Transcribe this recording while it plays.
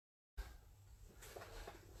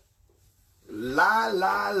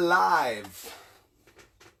Live.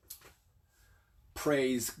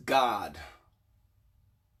 Praise God.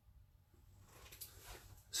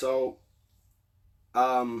 So,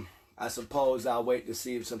 I suppose I'll wait to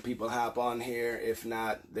see if some people hop on here. If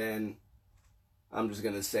not, then I'm just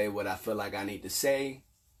going to say what I feel like I need to say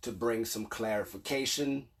to bring some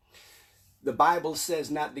clarification. The Bible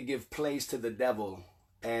says not to give place to the devil,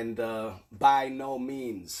 and by no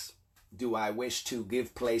means do I wish to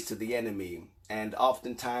give place to the enemy. And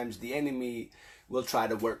oftentimes the enemy will try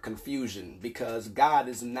to work confusion because God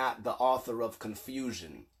is not the author of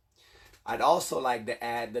confusion. I'd also like to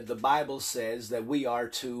add that the Bible says that we are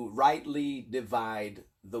to rightly divide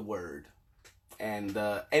the word. And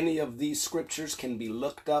any of these scriptures can be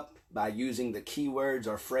looked up by using the keywords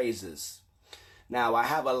or phrases. Now, I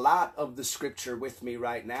have a lot of the scripture with me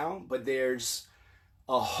right now, but there's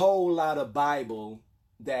a whole lot of Bible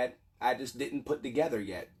that I just didn't put together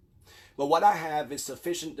yet. But what I have is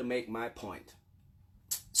sufficient to make my point.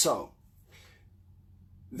 So,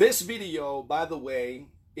 this video, by the way,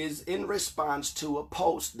 is in response to a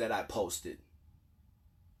post that I posted.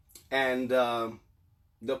 And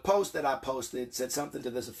the post that I posted said something to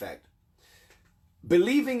this effect.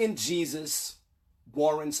 Believing in Jesus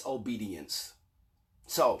warrants obedience.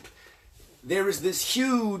 So, there is this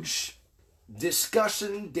huge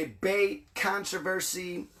discussion, debate,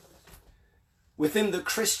 controversy within the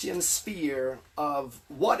Christian sphere of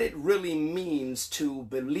what it really means to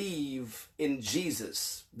believe in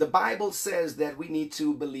Jesus. The Bible says that we need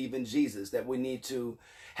to believe in Jesus, that we need to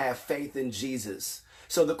have faith in Jesus.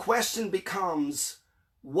 So the question becomes,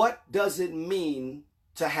 what does it mean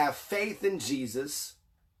to have faith in Jesus?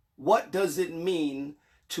 What does it mean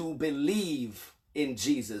to believe in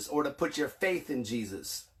Jesus or to put your faith in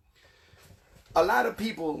Jesus? A lot of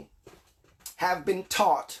people have been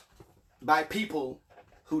taught by people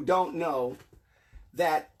who don't know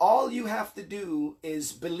that all you have to do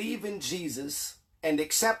is believe in Jesus and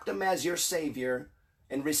accept him as your Savior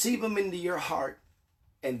and receive him into your heart,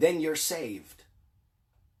 and then you're saved.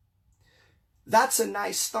 That's a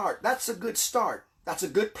nice start. That's a good start. That's a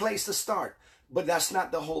good place to start. But that's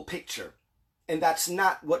not the whole picture. And that's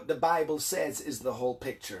not what the Bible says is the whole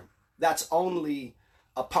picture. That's only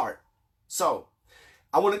a part. So,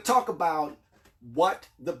 I want to talk about what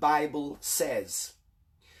the Bible says.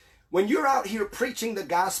 When you're out here preaching the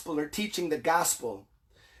gospel or teaching the gospel,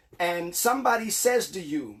 and somebody says to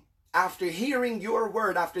you, after hearing your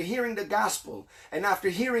word, after hearing the gospel, and after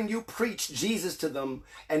hearing you preach Jesus to them,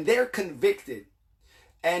 and they're convicted,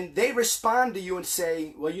 and they respond to you and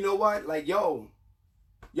say, well, you know what? Like, yo,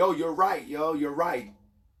 you're right, you're right.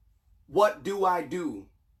 What do I do?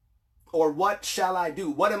 Or what shall I do?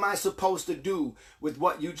 What am I supposed to do with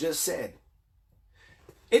what you just said?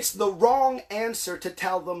 It's the wrong answer to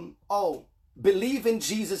tell them, oh, believe in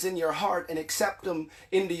Jesus in your heart and accept him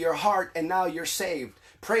into your heart and now you're saved.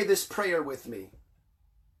 Pray this prayer with me.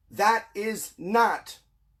 That is not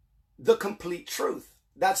the complete truth.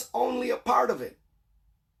 That's only a part of it.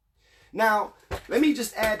 Now, let me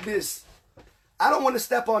just add this. I don't want to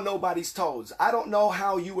step on nobody's toes. I don't know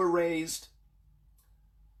how you were raised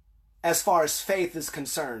as far as faith is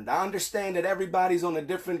concerned. I understand that everybody's on a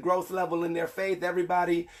different growth level in their faith.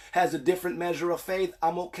 Everybody has a different measure of faith.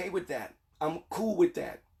 I'm okay with that. I'm cool with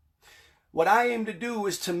that. What I aim to do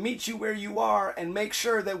is to meet you where you are and make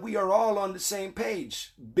sure that we are all on the same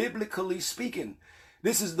page, biblically speaking.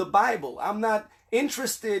 This is the Bible. I'm not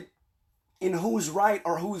interested in who's right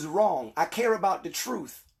or who's wrong. I care about the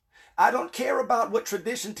truth. I don't care about what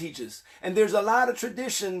tradition teaches. And there's a lot of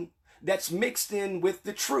tradition that's mixed in with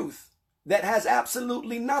the truth that has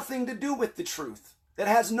absolutely nothing to do with the truth, that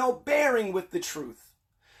has no bearing with the truth.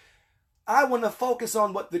 I want to focus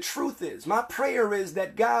on what the truth is. My prayer is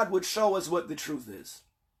that God would show us what the truth is.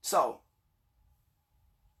 So,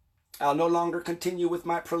 I'll no longer continue with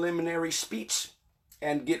my preliminary speech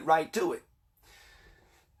and get right to it.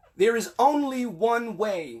 There is only one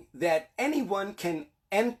way that anyone can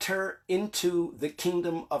enter into the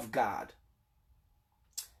kingdom of God.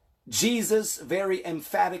 Jesus very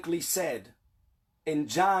emphatically said in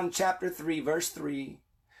John chapter 3, verse 3,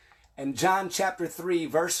 and John chapter 3,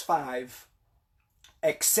 verse 5,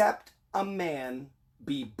 except a man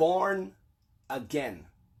be born again,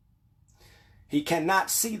 he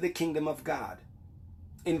cannot see the kingdom of God.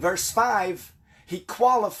 In verse 5, he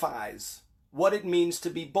qualifies what it means to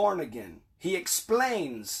be born again. He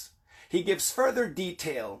explains, he gives further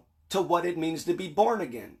detail to what it means to be born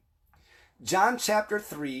again. John chapter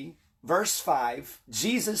 3, verse 5,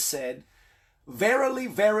 Jesus said, Verily,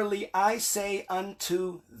 verily, I say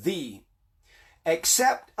unto thee,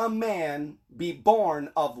 except a man be born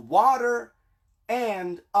of water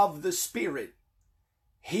and of the Spirit,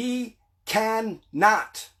 he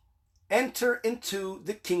cannot enter into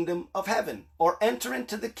the kingdom of heaven or enter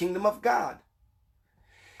into the kingdom of God.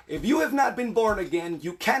 If you have not been born again,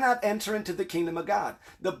 you cannot enter into the kingdom of God.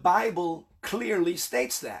 The Bible clearly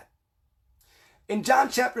states that. In John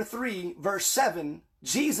chapter 3, verse 7,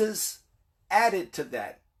 Jesus added to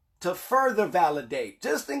that to further validate,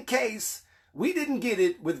 just in case we didn't get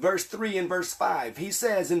it with verse 3 and verse 5. He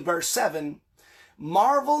says in verse 7,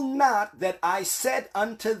 marvel not that I said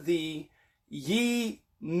unto thee, ye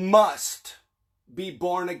must be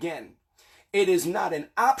born again. It is not an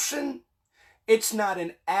option. It's not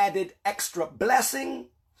an added extra blessing.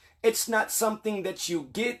 It's not something that you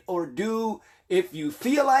get or do if you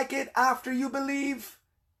feel like it after you believe.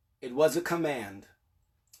 It was a command.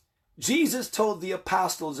 Jesus told the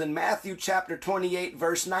apostles in Matthew chapter 28,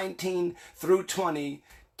 verse 19 through 20,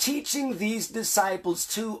 teaching these disciples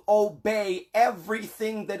to obey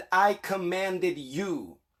everything that I commanded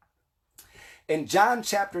you. In John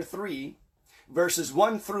chapter 3, verses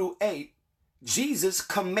 1 through 8, Jesus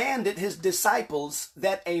commanded his disciples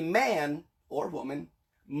that a man or woman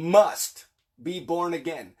must be born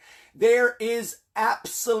again. There is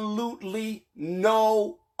absolutely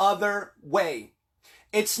no other way.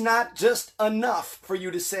 It's not just enough for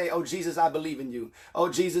you to say, oh, Jesus, I believe in you. Oh,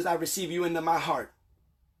 Jesus, I receive you into my heart.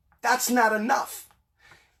 That's not enough.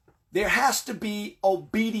 There has to be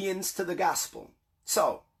obedience to the gospel.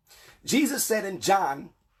 So, Jesus said in John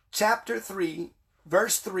chapter 3,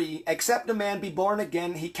 verse 3, except a man be born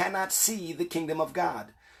again, he cannot see the kingdom of God.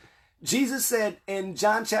 Jesus said in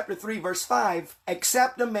John chapter 3, verse 5,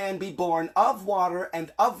 except a man be born of water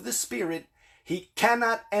and of the Spirit, he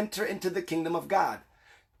cannot enter into the kingdom of God.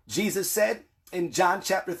 Jesus said in John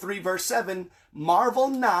chapter 3, verse 7, marvel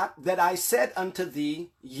not that I said unto thee,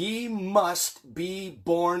 ye must be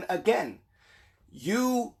born again.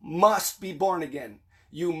 You must be born again.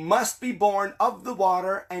 You must be born of the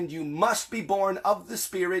water and you must be born of the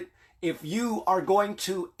Spirit if you are going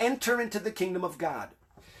to enter into the kingdom of God.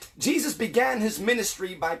 Jesus began his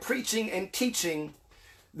ministry by preaching and teaching.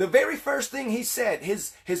 The very first thing he said,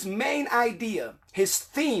 his main idea, his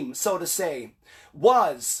theme, so to say,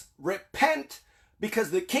 was repent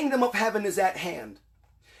because the kingdom of heaven is at hand.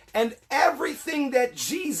 And everything that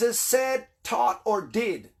Jesus said, taught, or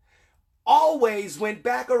did always went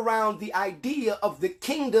back around the idea of the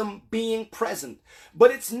kingdom being present.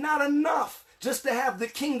 But it's not enough just to have the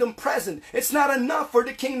kingdom present. It's not enough for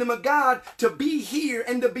the kingdom of God to be here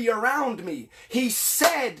and to be around me. He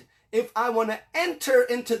said, if I want to enter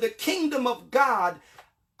into the kingdom of God,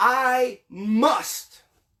 I must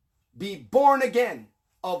be born again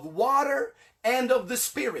of water and of the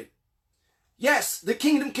Spirit. Yes, the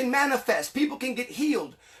kingdom can manifest. People can get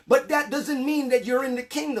healed. But that doesn't mean that you're in the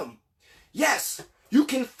kingdom. Yes, you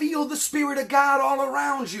can feel the Spirit of God all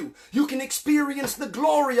around you. You can experience the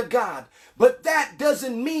glory of God. But that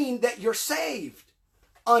doesn't mean that you're saved.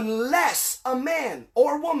 Unless a man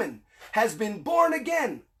or woman has been born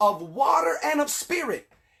again of water and of Spirit,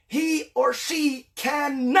 he or she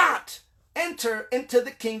cannot enter into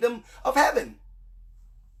the kingdom of heaven.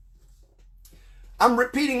 I'm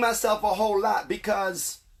repeating myself a whole lot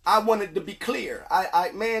because I wanted to be clear.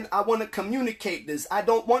 I want to communicate this. I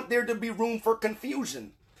don't want there to be room for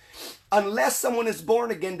confusion. Unless someone is born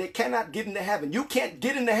again, they cannot get into heaven. You can't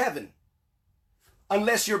get into heaven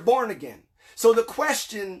unless you're born again. So the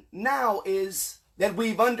question now is that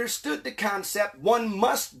we've understood the concept. One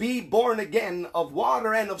must be born again of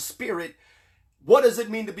water and of Spirit. What does it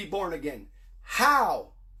mean to be born again?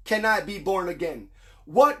 How can I be born again?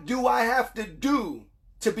 What do I have to do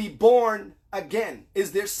to be born again?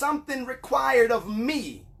 Is there something required of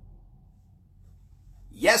me?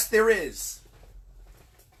 Yes, there is.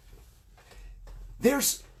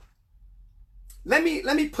 Let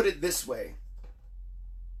me put it this way.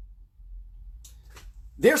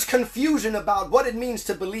 There's confusion about what it means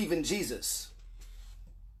to believe in Jesus.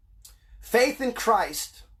 Faith in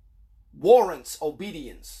Christ warrants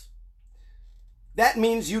obedience. That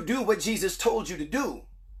means you do what Jesus told you to do.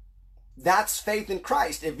 That's faith in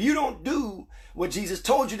Christ. If you don't do what Jesus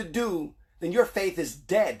told you to do, then your faith is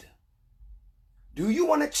dead. Do you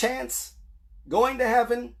want a chance going to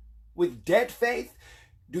heaven with dead faith?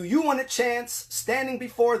 Do you want a chance standing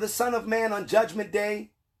before the Son of Man on Judgment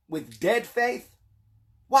Day with dead faith?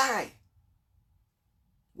 Why?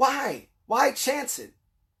 Why? Why chance it?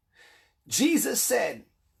 Jesus said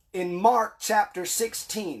in Mark chapter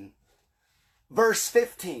 16, verse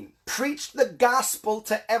 15, preach the gospel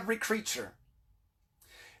to every creature.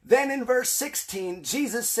 Then in verse 16,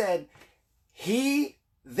 Jesus said, he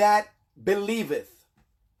that believeth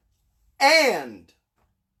and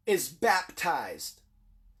is baptized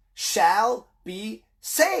shall be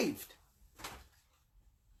saved.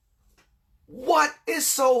 What is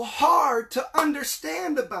so hard to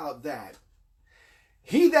understand about that?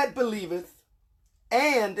 He that believeth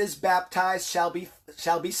and is baptized shall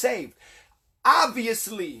be saved.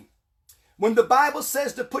 Obviously, when the Bible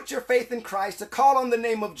says to put your faith in Christ, to call on the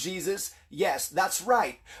name of Jesus, yes, that's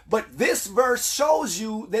right. But this verse shows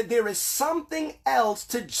you that there is something else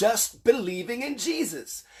to just believing in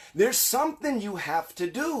Jesus. There's something you have to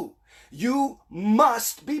do. You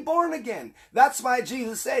must be born again. That's why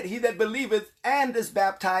Jesus said, he that believeth and is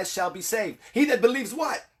baptized shall be saved. He that believes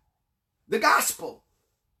what? The gospel.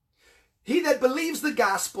 He that believes the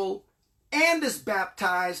gospel and is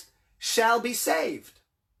baptized shall be saved.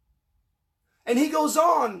 And he goes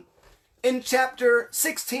on in chapter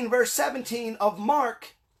 16, verse 17 of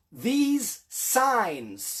Mark, these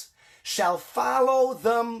signs shall follow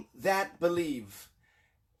them that believe.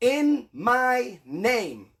 In my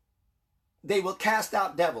name, they will cast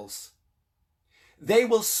out devils. They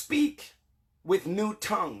will speak with new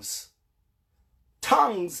tongues.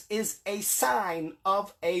 Tongues is a sign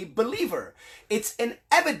of a believer. It's an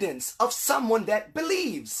evidence of someone that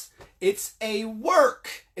believes. It's a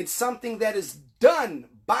work. It's something that is done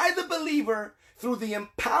by the believer through the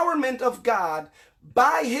empowerment of God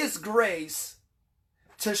by his grace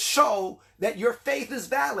to show that your faith is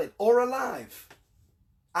valid or alive.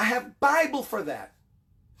 I have Bible for that.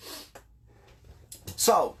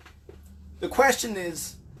 So, the question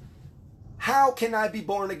is, how can I be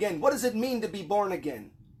born again? What does it mean to be born again?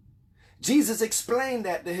 Jesus explained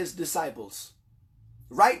that to his disciples.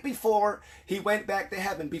 Right before he went back to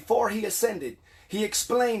heaven, before he ascended, he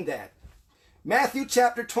explained that. Matthew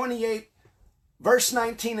chapter 28, verse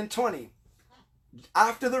 19 and 20.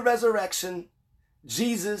 After the resurrection,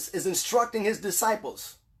 Jesus is instructing his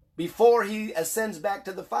disciples before he ascends back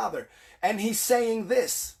to the Father. And he's saying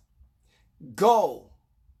this, go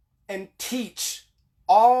and teach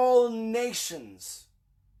all nations,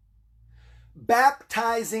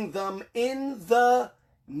 baptizing them in the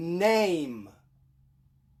name,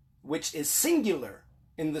 which is singular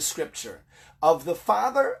in the scripture, of the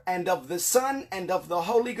Father and of the Son and of the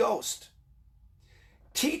Holy Ghost,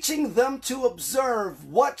 teaching them to observe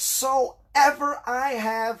whatsoever I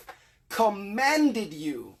have commanded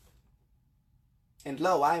you. And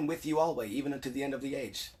lo, I am with you always, even unto the end of the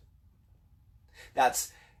age.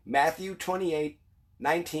 That's Matthew 28,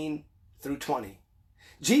 19 through 20.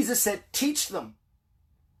 Jesus said, teach them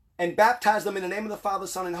and baptize them in the name of the Father,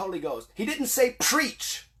 Son, and Holy Ghost. He didn't say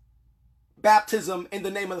preach baptism in the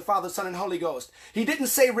name of the Father, Son, and Holy Ghost. He didn't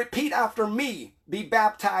say repeat after me, be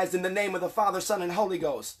baptized in the name of the Father, Son, and Holy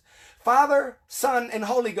Ghost. Father, Son, and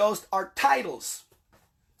Holy Ghost are titles.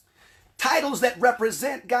 Titles that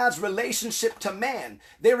represent God's relationship to man.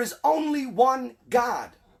 There is only one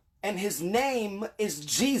God, and his name is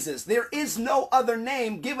Jesus. There is no other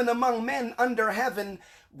name given among men under heaven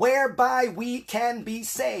whereby we can be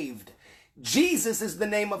saved. Jesus is the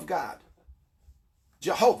name of God.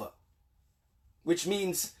 Jehovah, which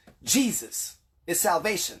means Jesus is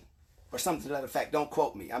salvation, or something to that effect. Don't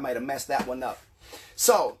quote me. I might have messed that one up.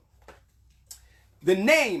 So, the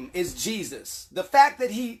name is Jesus. The fact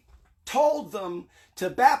that he told them to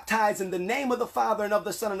baptize in the name of the Father and of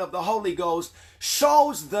the Son and of the Holy Ghost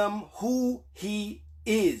shows them who he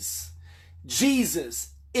is.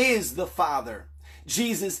 Jesus is the Father.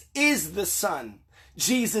 Jesus is the Son.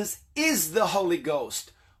 Jesus is the Holy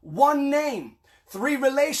Ghost. One name, three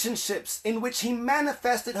relationships in which he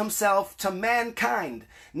manifested himself to mankind.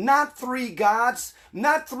 Not three gods,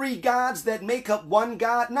 not three gods that make up one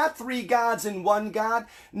God, not three gods in one God.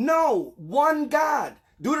 No, one God.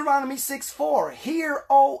 Deuteronomy 6:4, hear,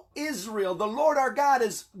 O Israel, the Lord our God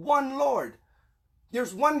is one Lord.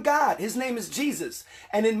 There's one God. His name is Jesus.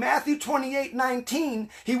 And in Matthew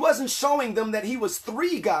 28:19, he wasn't showing them that he was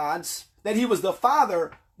three gods, that he was the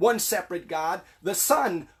Father, one separate God, the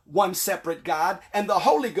Son, one separate God, and the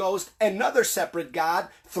Holy Ghost, another separate God,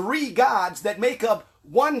 three gods that make up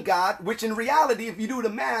one God, which in reality, if you do the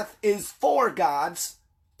math, is four gods.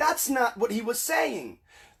 That's not what he was saying.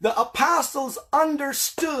 The apostles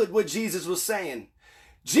understood what Jesus was saying.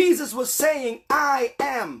 Jesus was saying, I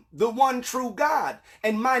am the one true God,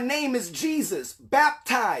 and my name is Jesus.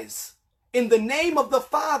 Baptize in the name of the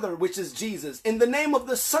Father, which is Jesus, in the name of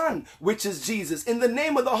the Son, which is Jesus, in the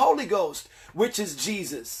name of the Holy Ghost, which is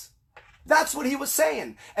Jesus. That's what he was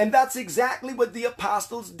saying. And that's exactly what the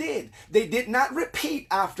apostles did. They did not repeat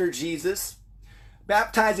after Jesus,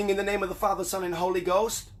 baptizing in the name of the Father, Son, and Holy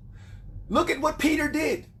Ghost. Look at what Peter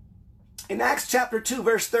did in Acts chapter 2,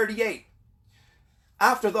 verse 38.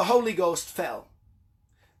 after the Holy Ghost fell,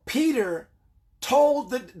 Peter told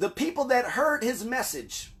the people that heard his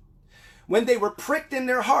message, when they were pricked in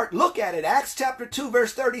their heart, look at it, Acts chapter 2,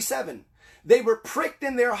 verse 37. They were pricked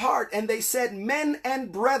in their heart and they said, men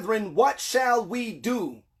and brethren, what shall we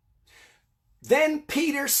do? Then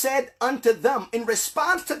Peter said unto them, in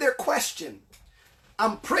response to their question,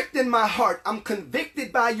 I'm pricked in my heart. I'm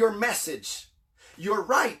convicted by your message. You're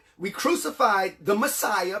right. We crucified the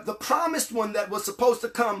Messiah, the promised one that was supposed to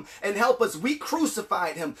come and help us. We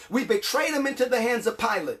crucified him. We betrayed him into the hands of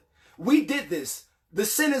Pilate. We did this. The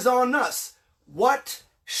sin is on us. What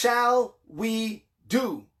shall we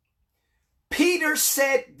do? Peter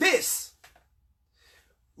said this,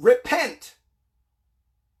 repent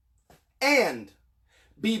and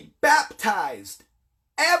be baptized,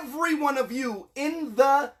 every one of you, in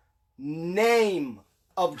the name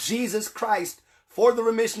of Jesus Christ for the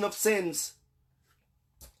remission of sins,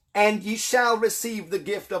 and ye shall receive the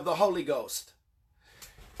gift of the Holy Ghost.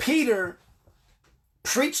 Peter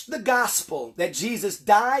preached the gospel that Jesus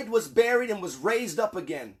died, was buried, and was raised up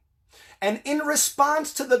again. And in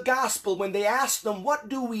response to the gospel, when they asked him, what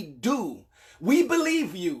do we do? We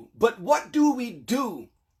believe you, but what do we do?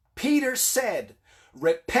 Peter said,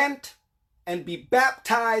 repent and be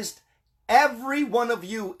baptized, every one of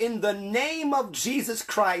you, in the name of Jesus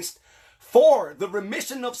Christ for the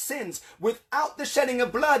remission of sins. Without the shedding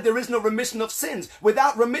of blood, there is no remission of sins.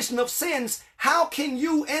 Without remission of sins, how can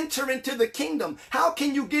you enter into the kingdom? How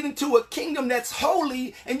can you get into a kingdom that's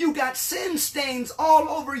holy and you got sin stains all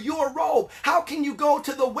over your robe? How can you go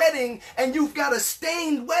to the wedding and you've got a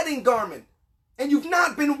stained wedding garment and you've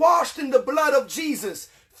not been washed in the blood of Jesus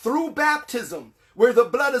through baptism, where the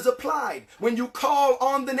blood is applied when you call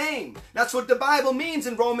on the name? That's what the Bible means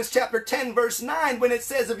in Romans chapter 10, verse 9, when it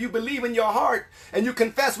says, if you believe in your heart and you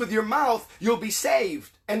confess with your mouth, you'll be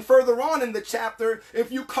saved. And further on in the chapter,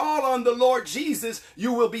 if you call on the Lord Jesus,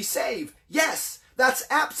 you will be saved. Yes, that's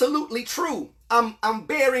absolutely true. I'm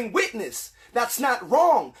bearing witness. That's not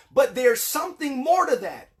wrong, but there's something more to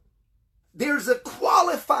that. There's a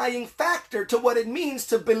qualifying factor to what it means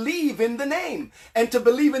to believe in the name. And to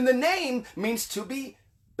believe in the name means to be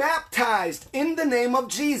baptized in the name of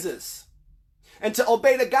Jesus. And to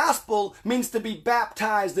obey the gospel means to be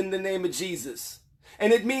baptized in the name of Jesus.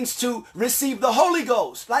 And it means to receive the Holy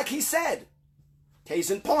Ghost, like he said. Case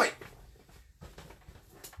in point.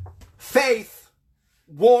 Faith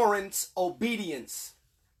warrants obedience.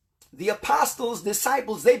 The apostles,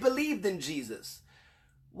 disciples, they believed in Jesus.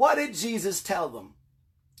 What did Jesus tell them?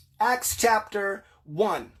 Acts chapter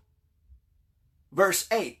 1, verse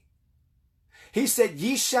 8. He said,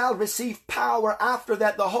 ye shall receive power after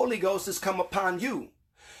that the Holy Ghost has come upon you.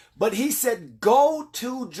 But he said, go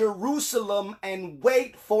to Jerusalem and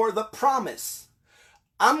wait for the promise.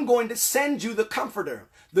 I'm going to send you the Comforter,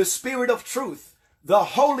 the Spirit of truth, the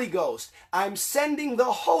Holy Ghost. I'm sending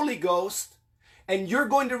the Holy Ghost, and you're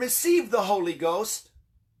going to receive the Holy Ghost.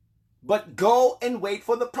 But go and wait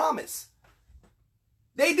for the promise.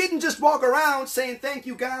 They didn't just walk around saying, thank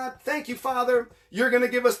you, God. Thank you, Father. You're going to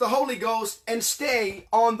give us the Holy Ghost, and stay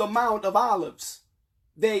on the Mount of Olives.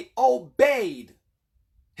 They obeyed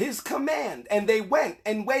his command, and they went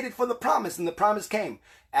and waited for the promise, and the promise came.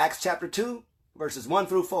 Acts chapter 2, verses 1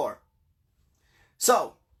 through 4.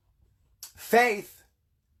 So, faith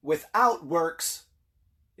without works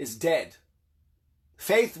is dead.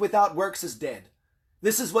 Faith without works is dead.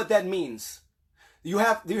 This is what that means. You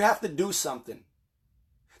have to do something.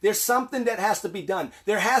 There's something that has to be done.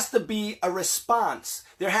 There has to be a response.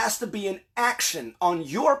 There has to be an action on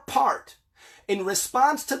your part in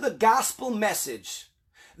response to the gospel message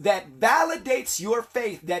that validates your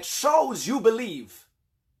faith, that shows you believe.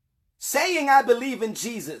 Saying, I believe in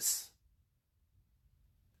Jesus.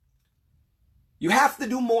 You have to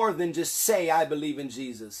do more than just say, I believe in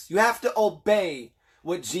Jesus. You have to obey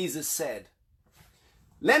what Jesus said.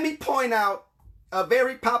 Let me point out a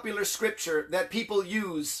very popular scripture that people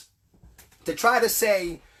use to try to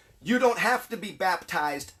say you don't have to be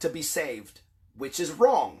baptized to be saved, which is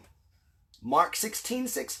wrong. Mark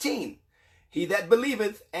 16:16. He that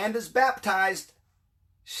believeth and is baptized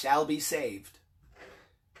shall be saved.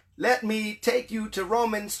 Let me take you to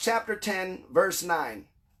Romans chapter 10, verse 9.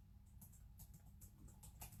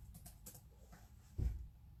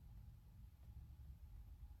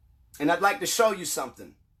 And I'd like to show you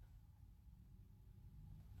something.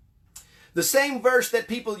 The same verse that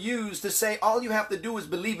people use to say all you have to do is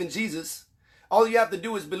believe in Jesus. All you have to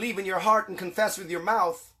do is believe in your heart and confess with your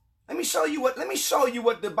mouth. Let me show you what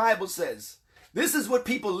the Bible says. This is what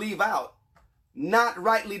people leave out. Not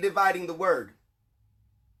rightly dividing the word.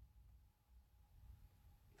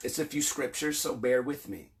 It's a few scriptures, so bear with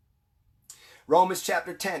me. Romans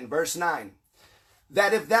chapter 10, verse 9.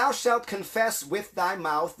 That if thou shalt confess with thy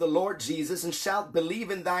mouth the Lord Jesus, and shalt believe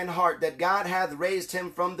in thine heart that God hath raised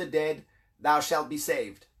him from the dead, thou shalt be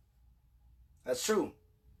saved. That's true.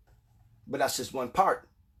 But that's just one part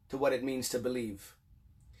to what it means to believe.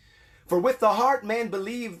 For with the heart man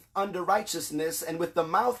believe unto righteousness, and with the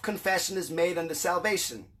mouth confession is made unto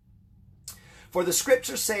salvation. For the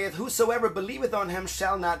scripture saith, whosoever believeth on him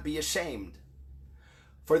shall not be ashamed.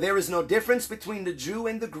 For there is no difference between the Jew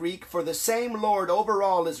and the Greek, for the same Lord over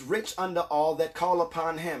all is rich unto all that call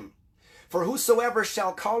upon him. For whosoever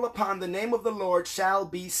shall call upon the name of the Lord shall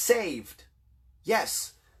be saved.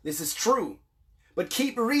 Yes, this is true. But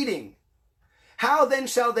keep reading. How then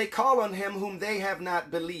shall they call on him whom they have not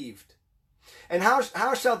believed? And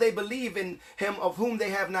how shall they believe in him of whom they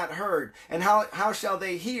have not heard? And how shall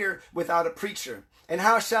they hear without a preacher? And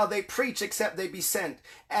how shall they preach except they be sent?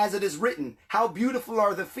 As it is written, how beautiful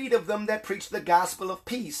are the feet of them that preach the gospel of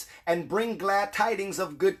peace, and bring glad tidings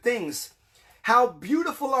of good things. How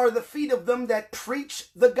beautiful are the feet of them that preach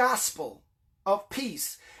the gospel of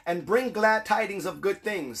peace, and bring glad tidings of good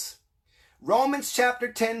things. Romans chapter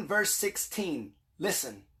 10, verse 16.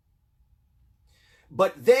 Listen.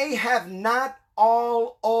 But they have not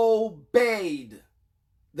all obeyed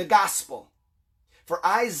the gospel. For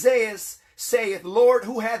Isaiah saith, Lord,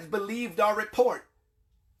 who hath believed our report?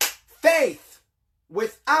 Faith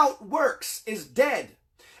without works is dead.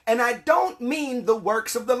 And I don't mean the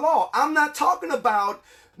works of the law. I'm not talking about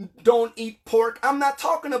don't eat pork. I'm not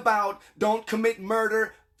talking about don't commit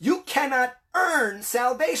murder. You cannot earn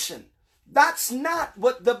salvation. That's not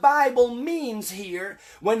what the Bible means here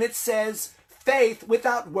when it says faith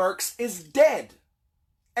without works is dead,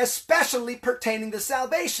 especially pertaining to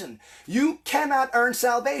salvation. You cannot earn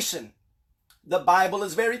salvation. The Bible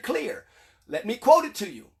is very clear. Let me quote it to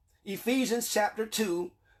you. Ephesians chapter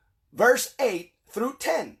 2, verse 8 through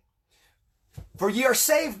 10. For ye are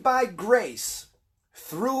saved by grace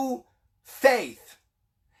through faith,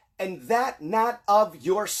 and that not of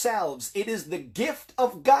yourselves. It is the gift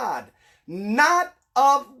of God, not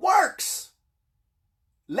of works,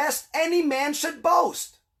 lest any man should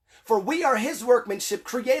boast. For we are his workmanship,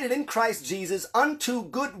 created in Christ Jesus unto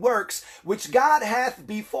good works, which God hath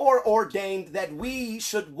before ordained that we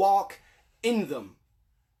should walk in them.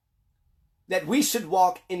 That we should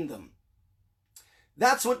walk in them.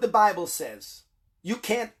 That's what the Bible says. You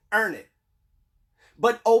can't earn it.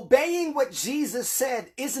 But obeying what Jesus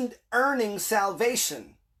said isn't earning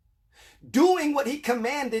salvation. Doing what he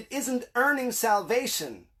commanded isn't earning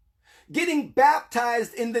salvation. Getting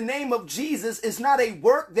baptized in the name of Jesus is not a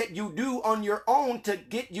work that you do on your own to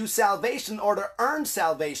get you salvation or to earn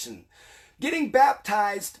salvation. Getting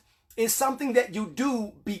baptized is something that you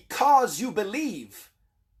do because you believe,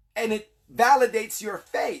 and it validates your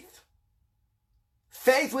faith.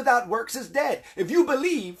 Faith without works is dead. If you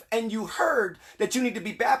believe and you heard that you need to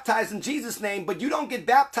be baptized in Jesus' name, but you don't get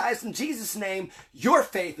baptized in Jesus' name, your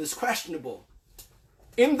faith is questionable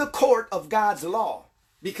in the court of God's law,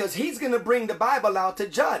 because he's going to bring the Bible out to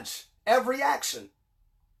judge every action.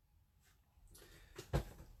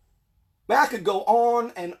 But I could go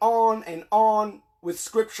on and on and on with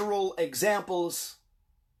scriptural examples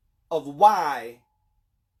of why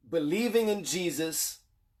believing in Jesus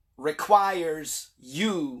requires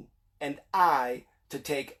you and I to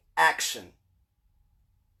take action.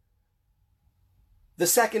 The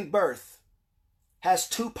second birth has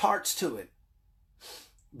two parts to it: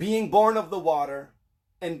 being born of the water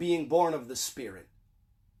and being born of the Spirit.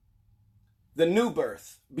 The new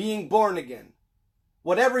birth, being born again,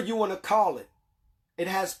 whatever you want to call it, it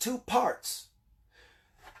has two parts.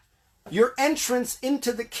 Your entrance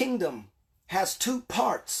into the kingdom has two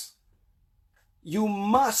parts. You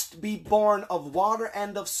must be born of water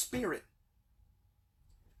and of spirit.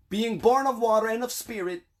 Being born of water and of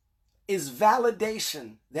spirit is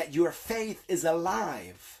validation that your faith is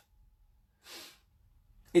alive.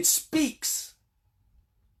 It speaks.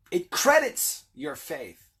 It credits your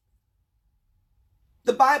faith.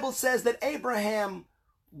 The Bible says that Abraham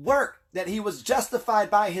worked, that he was justified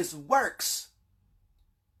by his works.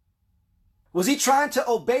 Was he trying to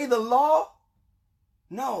obey the law?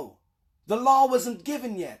 No. The law wasn't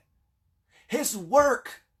given yet. His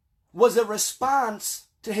work was a response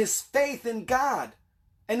to his faith in God.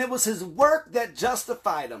 And it was his work that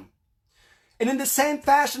justified him. And in the same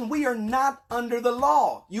fashion, we are not under the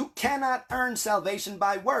law. You cannot earn salvation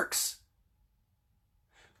by works.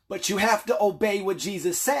 But you have to obey what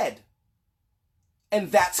Jesus said.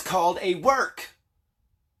 And that's called a work.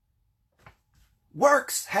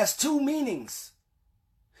 Works has two meanings.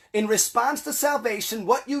 In response to salvation,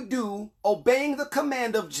 what you do, obeying the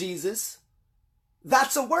command of Jesus,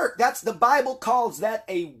 that's a work. The Bible calls that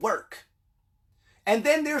a work. And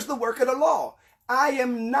then there's the work of the law. I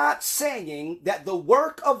am not saying that the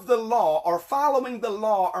work of the law or following the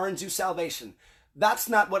law earns you salvation. That's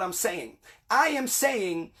not what I'm saying. I am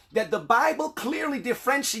saying that the Bible clearly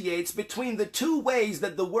differentiates between the two ways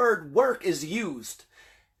that the word work is used,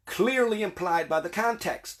 clearly implied by the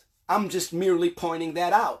context. I'm just merely pointing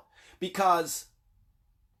that out because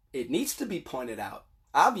it needs to be pointed out.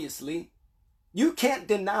 Obviously, you can't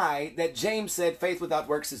deny that James said faith without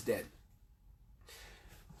works is dead.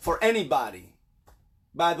 For anybody,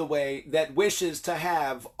 by the way, that wishes to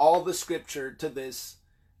have all the scripture to this,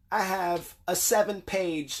 I have a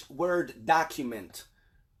 7-page Word document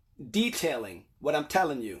detailing what I'm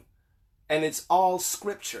telling you. And it's all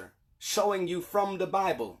scripture, showing you from the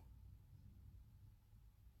Bible.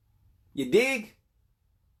 You dig?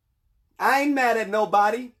 I ain't mad at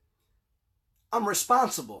nobody. I'm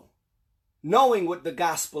responsible. Knowing what the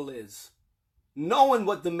gospel is. Knowing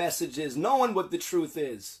what the message is. Knowing what the truth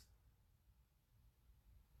is.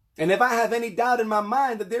 And if I have any doubt in my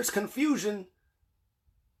mind that there's confusion,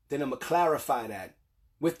 then I'm going to clarify that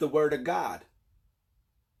with the word of God.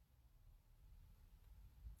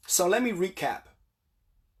 So let me recap.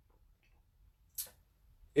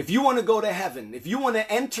 If you want to go to heaven, if you want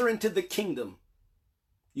to enter into the kingdom,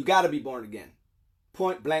 you got to be born again.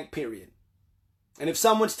 Point blank, period. And if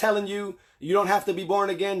someone's telling you you don't have to be born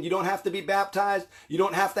again, you don't have to be baptized, you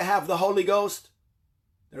don't have to have the Holy Ghost,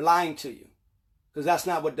 they're lying to you. Because that's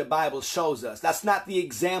not what the Bible shows us. That's not the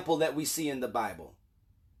example that we see in the Bible.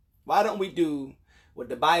 Why don't we do what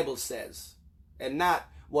the Bible says and not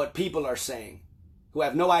what people are saying who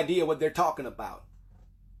have no idea what they're talking about?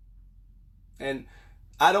 And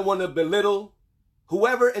I don't want to belittle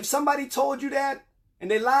whoever. If somebody told you that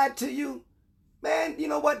and they lied to you, man, you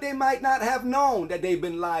know what? They might not have known that they've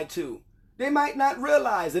been lied to. They might not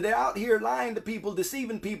realize that they're out here lying to people,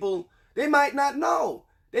 deceiving people. They might not know.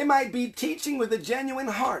 They might be teaching with a genuine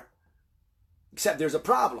heart. Except there's a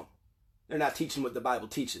problem. They're not teaching what the Bible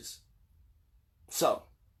teaches. So,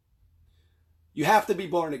 you have to be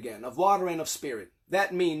born again, of water and of spirit.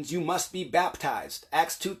 That means you must be baptized.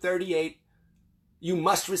 Acts 2:38, you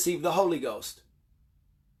must receive the Holy Ghost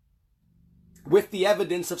with the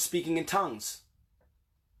evidence of speaking in tongues.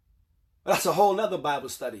 That's a whole nother Bible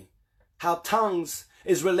study. How tongues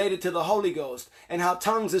is related to the Holy Ghost and how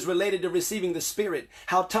tongues is related to receiving the Spirit.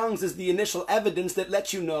 How tongues is the initial evidence that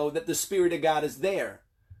lets you know that the Spirit of God is there.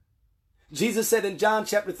 Jesus said in John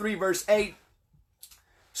chapter 3 verse 8,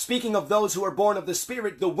 speaking of those who are born of the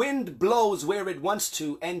Spirit, the wind blows where it wants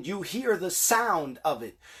to and you hear the sound of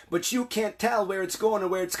it, but you can't tell where it's going or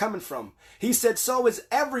where it's coming from. He said, so is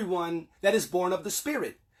everyone that is born of the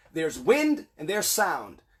Spirit. There's wind and there's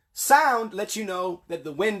sound. Sound lets you know that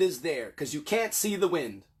the wind is there because you can't see the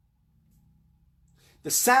wind.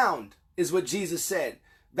 The sound is what Jesus said,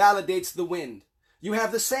 validates the wind. You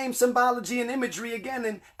have the same symbology and imagery again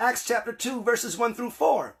in Acts chapter 2 verses 1 through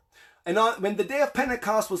 4. And when the day of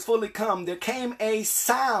Pentecost was fully come, there came a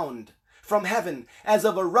sound from heaven as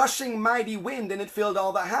of a rushing mighty wind, and it filled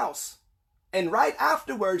all the house. And right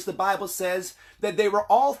afterwards, the Bible says that they were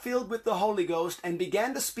all filled with the Holy Ghost and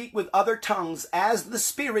began to speak with other tongues as the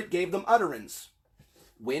Spirit gave them utterance.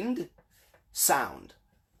 Wind, sound,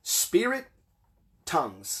 Spirit,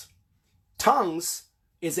 tongues. Tongues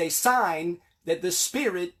is a sign that the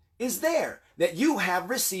Spirit is there, that you have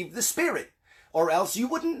received the Spirit, or else you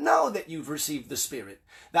wouldn't know that you've received the Spirit.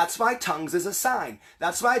 That's why tongues is a sign.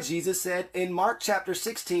 That's why Jesus said in Mark chapter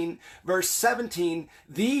 16, verse 17,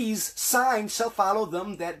 these signs shall follow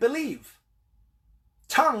them that believe.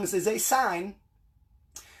 Tongues is a sign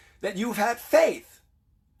that you've had faith.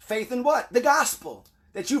 Faith in what? The gospel.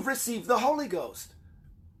 That you've received the Holy Ghost.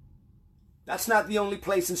 That's not the only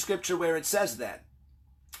place in Scripture where it says that.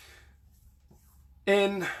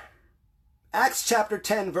 In Acts chapter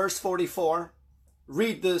 10, verse 44,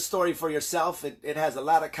 read the story for yourself. It has a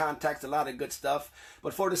lot of context, a lot of good stuff.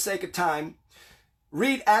 But for the sake of time,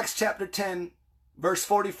 read Acts chapter 10, verse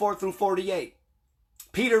 44 through 48.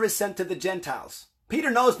 Peter is sent to the Gentiles.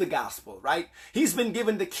 Peter knows the gospel, right? He's been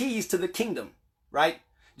given the keys to the kingdom, right?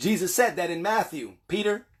 Jesus said that in Matthew.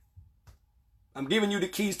 Peter, I'm giving you the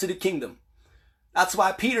keys to the kingdom. That's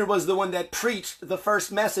why Peter was the one that preached the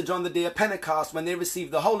first message on the day of Pentecost when they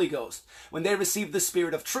received the Holy Ghost, when they received the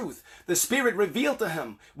Spirit of truth. The Spirit revealed to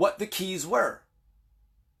him what the keys were.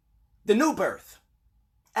 The new birth.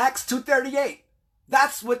 Acts 2:38.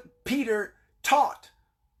 That's what Peter taught.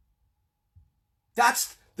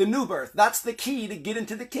 That's the new birth. That's the key to get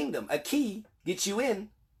into the kingdom. A key gets you in.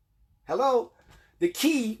 Hello? The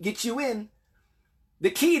key gets you in.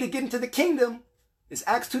 The key to get into the kingdom is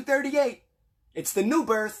Acts 2:38. It's the new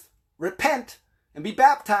birth. Repent and be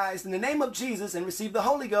baptized in the name of Jesus and receive the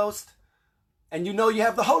Holy Ghost. And you know you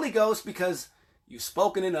have the Holy Ghost because you've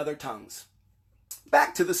spoken in other tongues.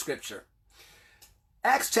 Back to the scripture.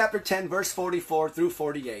 Acts chapter 10, verse 44 through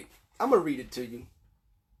 48. I'm going to read it to you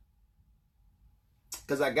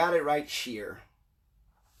because I got it right here.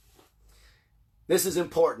 This is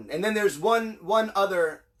important. And then there's one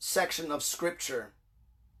other section of scripture.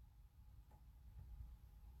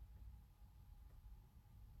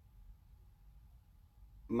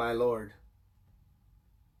 My Lord.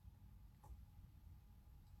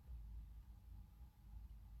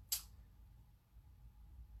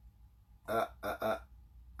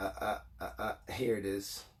 Here it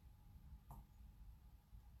is.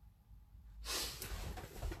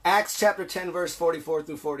 Acts chapter 10, verse 44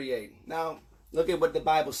 through 48. Now, look at what the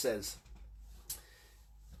Bible says.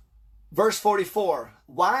 Verse 44,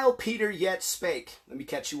 while Peter yet spake, let me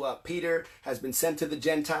catch you up. Peter has been sent to the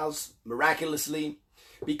Gentiles miraculously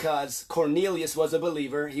because Cornelius was a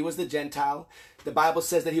believer. He was the Gentile. The Bible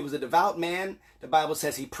says that he was a devout man. The Bible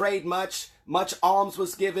says he prayed much alms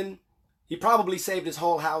was given. He probably saved his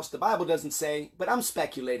whole house. The Bible doesn't say, but I'm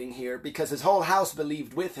speculating here because his whole house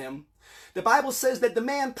believed with him. The Bible says that the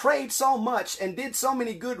man prayed so much and did so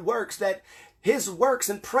many good works that his works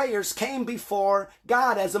and prayers came before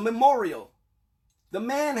God as a memorial. The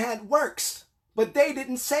man had works, but they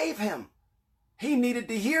didn't save him. He needed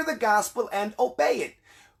to hear the gospel and obey it,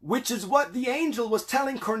 which is what the angel was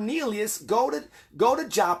telling Cornelius, go to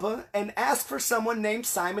Joppa and ask for someone named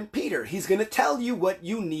Simon Peter. He's going to tell you what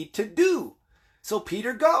you need to do. So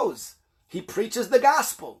Peter goes. He preaches the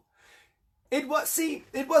gospel. It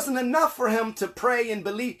wasn't enough for him to pray and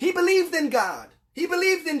believe. He believed in God. He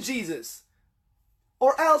believed in Jesus.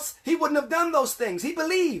 Or else he wouldn't have done those things. He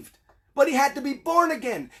believed. But he had to be born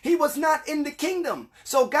again. He was not in the kingdom.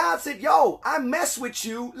 So God said, yo, I mess with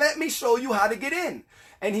you. Let me show you how to get in.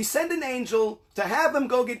 And he sent an angel to have him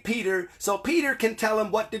go get Peter so Peter can tell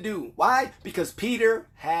him what to do. Why? Because Peter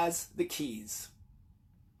has the keys.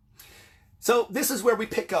 So this is where we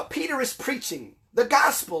pick up. Peter is preaching the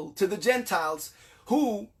gospel to the Gentiles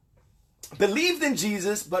who believed in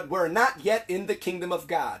Jesus but were not yet in the kingdom of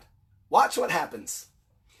God. Watch what happens.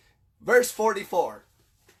 Verse 44.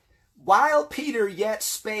 While Peter yet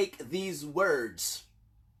spake these words,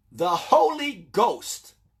 the Holy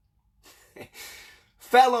Ghost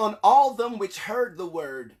fell on all them which heard the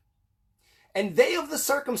word. And they of the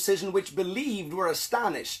circumcision which believed were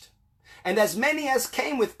astonished. And as many as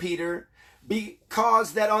came with Peter,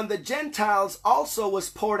 because that on the Gentiles also was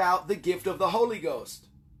poured out the gift of the Holy Ghost.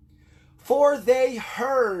 For they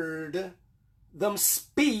heard them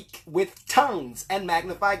speak with tongues and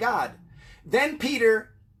magnify God. Then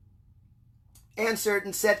Peter answered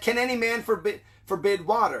and said, can any man forbid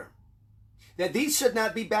water, that these should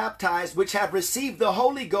not be baptized, which have received the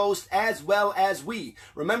Holy Ghost as well as we?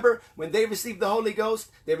 Remember, when they received the Holy Ghost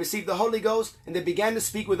and they began to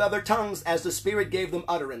speak with other tongues as the Spirit gave them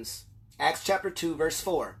utterance. Acts chapter 2, verse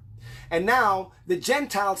 4. And now the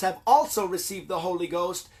Gentiles have also received the Holy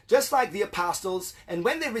Ghost, just like the apostles, and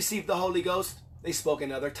when they received the Holy Ghost, they spoke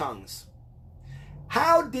in other tongues.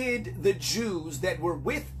 How did the Jews that were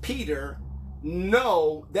with Peter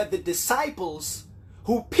know that the disciples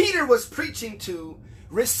who Peter was preaching to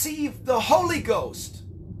received the Holy Ghost?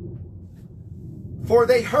 For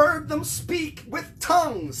they heard them speak with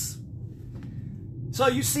tongues. So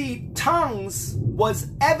you see, tongues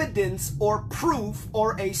was evidence or proof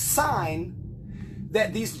or a sign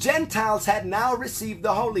that these Gentiles had now received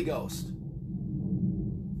the Holy Ghost.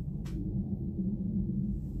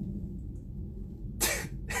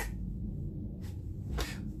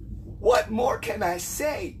 What more can I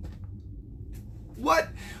say? What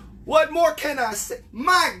more can I say?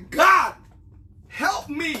 My God, help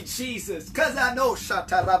me, Jesus, because I know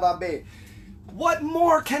Shatarababe. What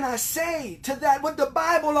more can I say to that? What the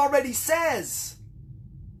Bible already says.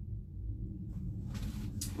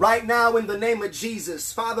 Right now, in the name of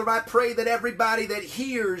Jesus, Father, I pray that everybody that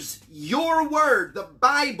hears your word, the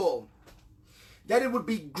Bible, that it would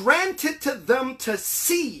be granted to them to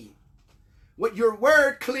see what your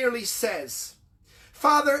word clearly says.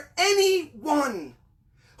 Father, anyone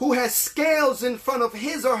who has scales in front of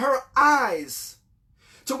his or her eyes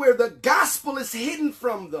to where the gospel is hidden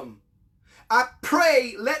from them, I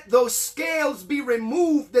pray, let those scales be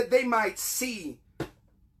removed that they might see.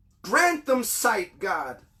 Grant them sight,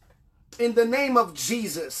 God, in the name of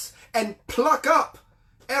Jesus, and pluck up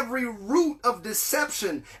every root of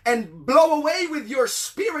deception and blow away with your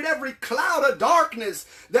spirit every cloud of darkness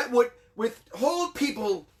that would withhold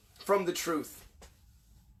people from the truth.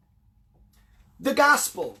 The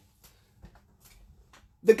gospel.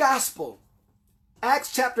 The gospel.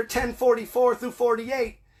 Acts chapter 10, 44 through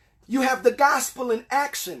 48. You have the gospel in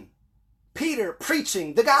action. Peter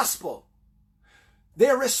preaching the gospel.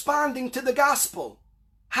 They're responding to the gospel.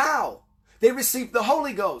 How? They received the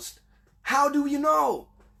Holy Ghost. How do you know?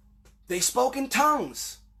 They spoke in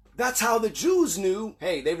tongues. That's how the Jews knew,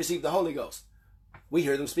 hey, they received the Holy Ghost. We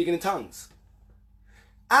hear them speaking in tongues.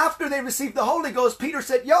 After they received the Holy Ghost, Peter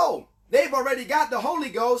said, yo, they've already got the Holy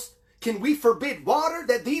Ghost. Can we forbid water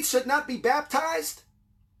that these should not be baptized?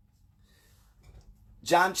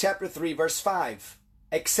 John chapter 3, verse 5.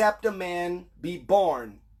 Except a man be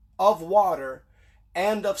born of water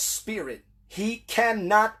and of spirit, he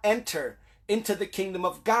cannot enter into the kingdom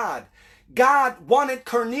of God. God wanted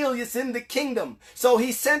Cornelius in the kingdom, so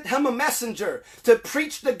he sent him a messenger to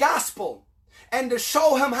preach the gospel and to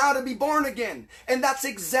show him how to be born again. And that's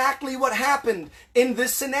exactly what happened in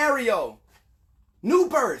this scenario. New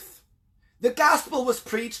birth. The gospel was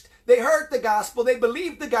preached. They heard the gospel. They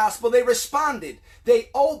believed the gospel. They responded. They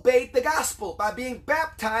obeyed the gospel by being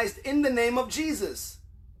baptized in the name of Jesus.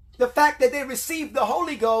 The fact that they received the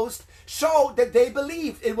Holy Ghost showed that they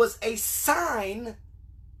believed. It was a sign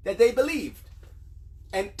that they believed.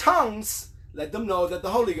 And tongues let them know that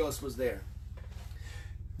the Holy Ghost was there.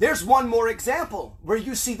 There's one more example where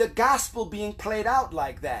you see the gospel being played out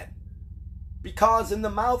like that. Because in the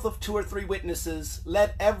mouth of 2 or 3 witnesses,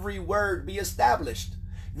 let every word be established.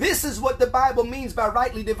 This is what the Bible means by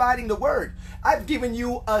rightly dividing the word. I've given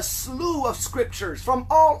you a slew of scriptures from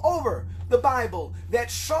all over the Bible that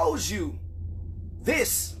shows you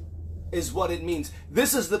this is what it means.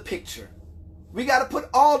 This is the picture. We got to put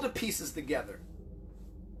all the pieces together.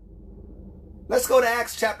 Let's go to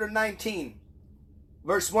Acts chapter 19,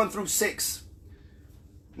 verse 1 through 6.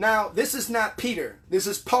 Now, this is not Peter. This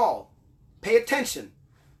is Paul. Pay attention.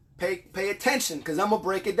 Pay attention, because I'm going to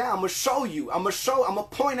break it down. I'm going to show you. I'm going to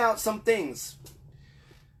point out some things.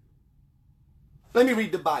 Let me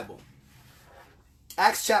read the Bible.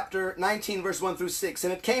 Acts chapter 19, verse 1 through 6.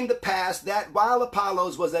 And it came to pass that while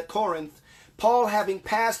Apollos was at Corinth, Paul, having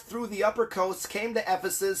passed through the upper coast, came to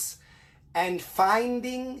Ephesus, and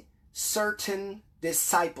finding certain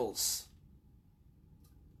disciples.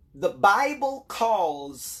 The Bible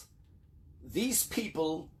calls these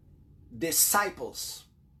people disciples.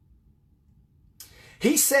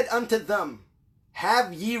 He said unto them,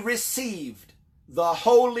 have ye received the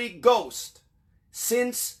Holy Ghost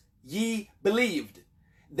since ye believed?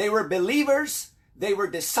 They were believers, they were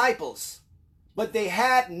disciples, but they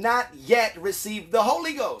had not yet received the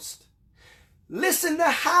Holy Ghost. Listen to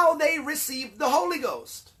how they received the Holy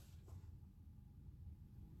Ghost.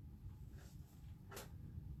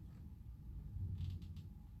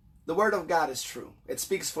 The word of God is true. It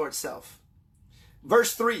speaks for itself.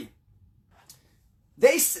 Verse 3.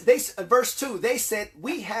 Verse 2, they said,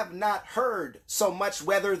 we have not heard so much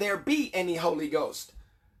whether there be any Holy Ghost.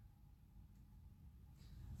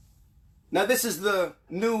 Now this is the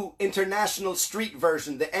New International Street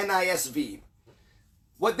Version, the NISV.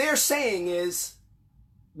 What they're saying is,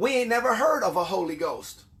 we ain't never heard of a Holy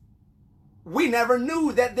Ghost. We never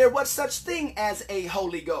knew that there was such thing as a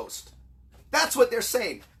Holy Ghost. That's what they're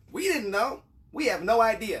saying. We didn't know. We have no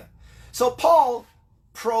idea. So Paul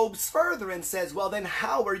probes further and says, well, then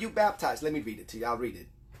how were you baptized? Let me read it to you. I'll read it.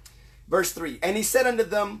 Verse 3. And he said unto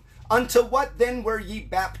them, unto what then were ye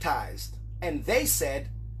baptized? And they said,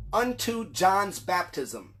 unto John's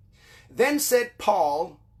baptism. Then said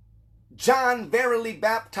Paul, John verily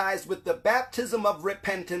baptized with the baptism of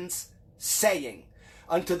repentance, saying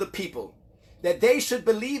unto the people, that they should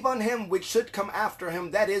believe on him which should come after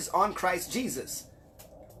him, that is, on Christ Jesus.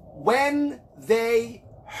 When they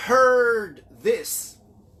heard this,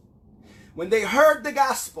 when they heard the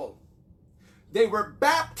gospel, they were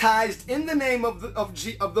baptized in the name of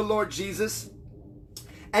the Lord Jesus.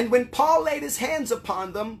 And when Paul laid his hands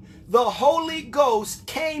upon them, the Holy Ghost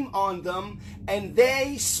came on them, and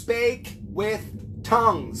they spake with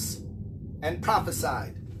tongues and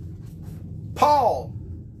prophesied. Paul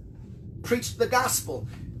preached the gospel.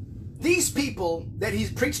 These people that he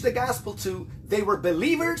preached the gospel to, they were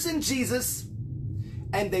believers in Jesus,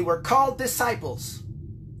 and they were called disciples.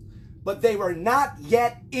 But they were not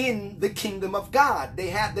yet in the kingdom of God. They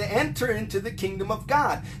had to enter into the kingdom of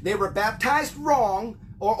God. They were baptized wrong,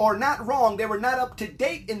 or not wrong. They were not up to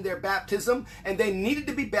date in their baptism, and they needed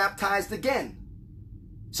to be baptized again.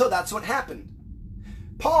 So that's what happened.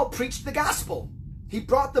 Paul preached the gospel. He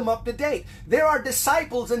brought them up to date. There are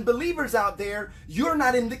disciples and believers out there. You're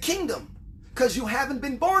not in the kingdom because you haven't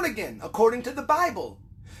been born again, according to the Bible.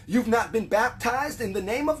 you've not been baptized in the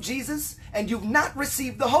name of Jesus, and you've not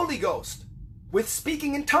received the Holy Ghost with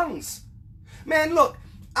speaking in tongues. Man, look,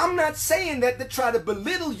 I'm not saying that to try to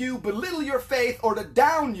belittle you, belittle your faith, or to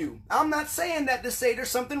down you. I'm not saying that to say there's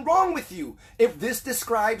something wrong with you if this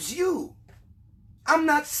describes you. I'm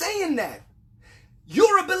not saying that.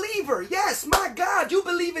 You're a believer. Yes, my God, you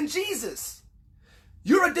believe in Jesus.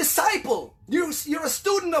 You're a disciple. You're a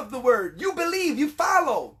student of the word. You believe, you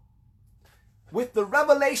follow with the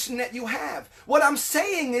revelation that you have. What I'm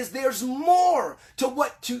saying is there's more to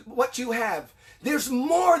what you have. There's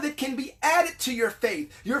more that can be added to your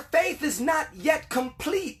faith. Your faith is not yet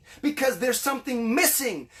complete because there's something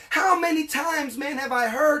missing. How many times, man, have I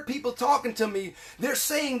heard people talking to me? They're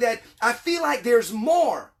saying that I feel like there's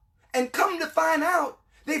more. And come to find out,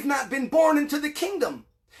 they've not been born into the kingdom.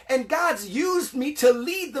 And God's used me to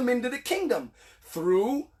lead them into the kingdom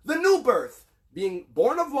through the new birth, being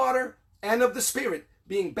born of water and of the Spirit,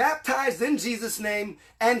 being baptized in Jesus' name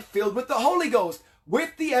and filled with the Holy Ghost,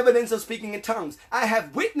 with the evidence of speaking in tongues. I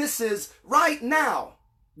have witnesses right now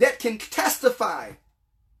that can testify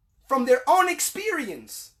from their own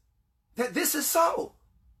experience that this is so.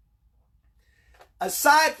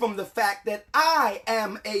 Aside from the fact that I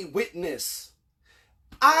am a witness,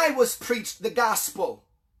 I was preached the gospel.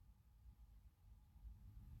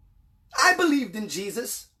 I believed in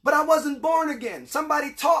Jesus, but I wasn't born again.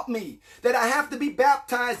 Somebody taught me that I have to be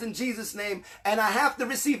baptized in Jesus' name and I have to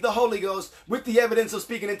receive the Holy Ghost with the evidence of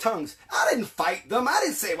speaking in tongues. I didn't fight them. I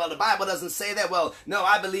didn't say, well, the Bible doesn't say that. Well, no,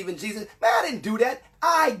 I believe in Jesus. Man, I didn't do that.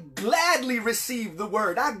 I gladly received the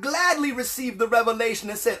word. I gladly received the revelation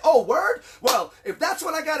and said, oh, word? Well, if that's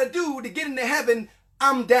what I got to do to get into heaven,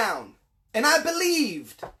 I'm down. And I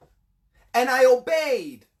believed and I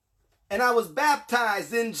obeyed. And I was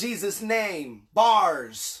baptized in Jesus' name.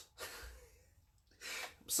 Bars.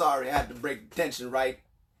 I'm sorry, I had to break the tension, right?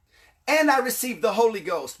 And I received the Holy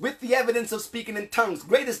Ghost with the evidence of speaking in tongues.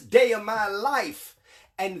 Greatest day of my life.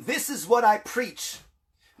 And this is what I preach.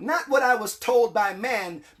 Not what I was told by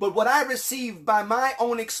man, but what I received by my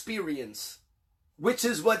own experience, which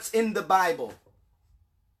is what's in the Bible.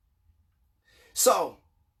 So,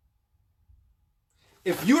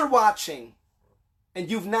 if you're watching and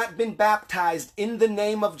you've not been baptized in the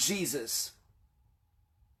name of Jesus,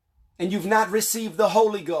 and you've not received the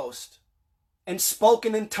Holy Ghost and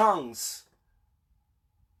spoken in tongues,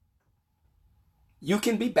 you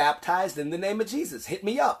can be baptized in the name of Jesus. Hit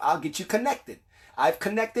me up. I'll get you connected. I've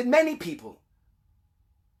connected many people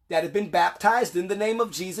that have been baptized in the name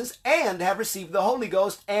of Jesus and have received the Holy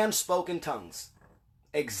Ghost and spoken tongues.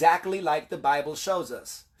 Exactly like the Bible shows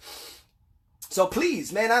us. So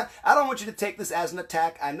please, man, I don't want you to take this as an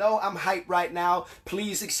attack. I know I'm hyped right now.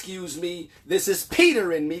 Please excuse me. This is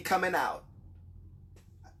Peter in me coming out.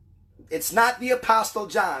 It's not the Apostle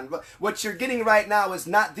John. What you're getting right now is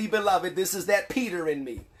not the beloved. This is that Peter in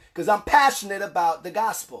me. Because I'm passionate about the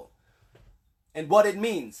gospel and what it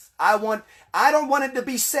means. I don't want it to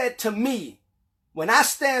be said to me when I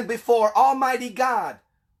stand before Almighty God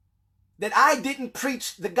that I didn't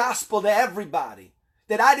preach the gospel to everybody,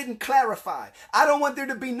 that I didn't clarify. I don't want there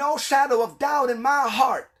to be no shadow of doubt in my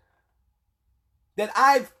heart that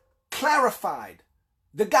I've clarified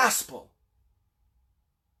the gospel.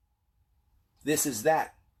 This is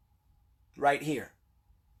that right here.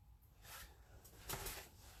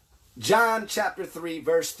 John chapter 3,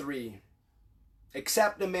 verse 3.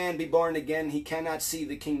 Except a man be born again, he cannot see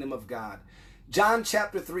the kingdom of God. John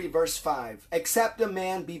chapter 3, verse 5. Except a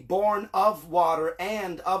man be born of water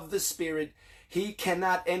and of the Spirit, he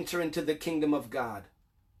cannot enter into the kingdom of God.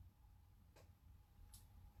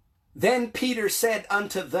 Then Peter said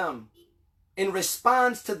unto them, in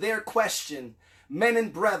response to their question, men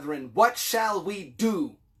and brethren, what shall we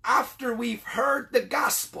do after we've heard the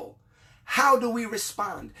gospel? How do we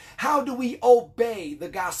respond? How do we obey the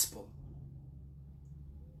gospel?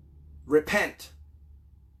 Repent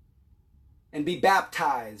and be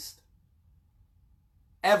baptized,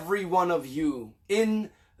 every one of you, in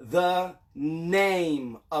the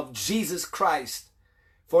name of Jesus Christ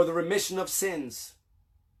for the remission of sins.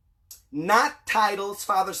 Not titles,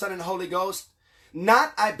 Father, Son, and Holy Ghost.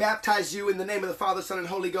 Not I baptize you in the name of the Father, Son, and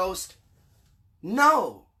Holy Ghost.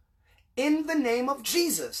 No, in the name of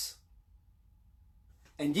Jesus.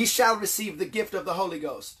 And ye shall receive the gift of the Holy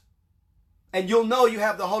Ghost. And you'll know you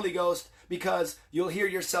have the Holy Ghost because you'll hear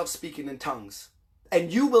yourself speaking in tongues.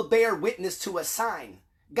 And you will bear witness to a sign.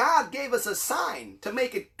 God gave us a sign to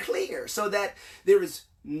make it clear so that there is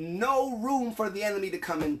no room for the enemy to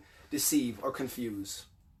come and deceive or confuse.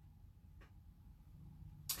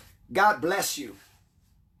 God bless you.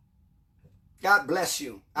 God bless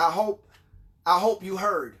you. I hope you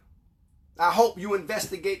heard. I hope you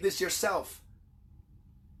investigate this yourself.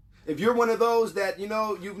 If you're one of those that,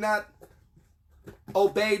 you've not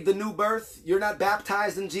obeyed the new birth, you're not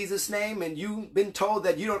baptized in Jesus' name, and you've been told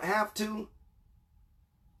that you don't have to,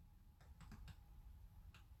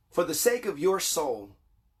 for the sake of your soul,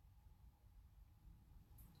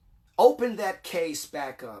 open that case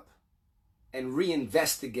back up and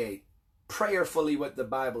reinvestigate prayerfully what the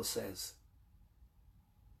Bible says.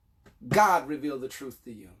 God revealed the truth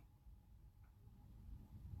to you.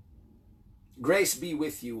 Grace be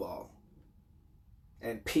with you all,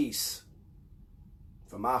 and peace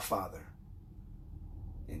from our Father,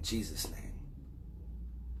 in Jesus' name.